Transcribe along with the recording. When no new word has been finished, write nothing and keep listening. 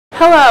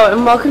Hello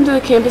and welcome to the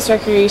Campus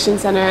Recreation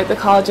Center at the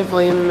College of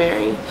William &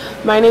 Mary.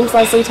 My name is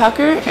Leslie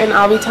Tucker and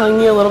I'll be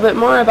telling you a little bit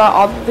more about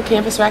all that the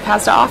Campus Rec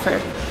has to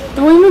offer.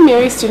 The William &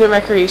 Mary Student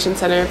Recreation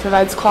Center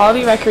provides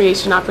quality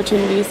recreation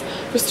opportunities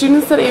for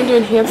students that aim to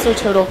enhance their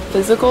total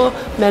physical,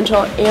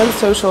 mental, and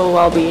social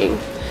well-being.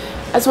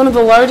 As one of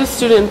the largest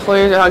student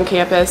employers on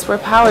campus, we're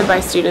powered by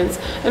students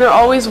and are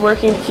always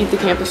working to keep the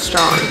campus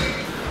strong.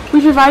 We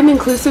provide an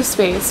inclusive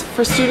space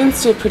for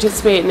students to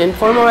participate in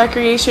informal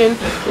recreation,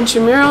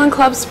 intramural and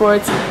club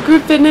sports,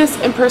 group fitness,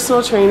 and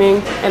personal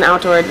training and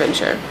outdoor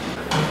adventure.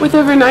 With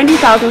over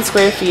 90,000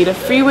 square feet of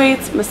free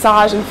weights,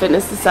 massage and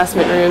fitness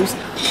assessment rooms,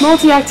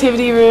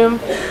 multi-activity room,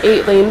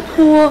 8-lane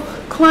pool,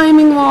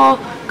 climbing wall,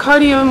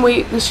 cardio and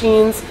weight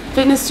machines,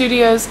 fitness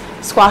studios,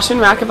 squash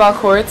and racquetball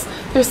courts,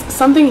 there's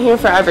something here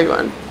for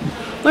everyone.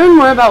 Learn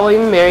more about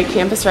William & Mary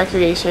Campus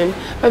Recreation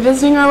by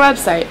visiting our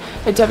website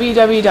at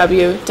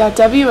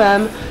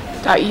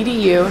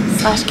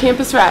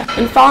www.wm.edu/campusrec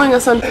and following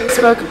us on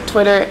Facebook,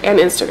 Twitter, and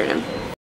Instagram.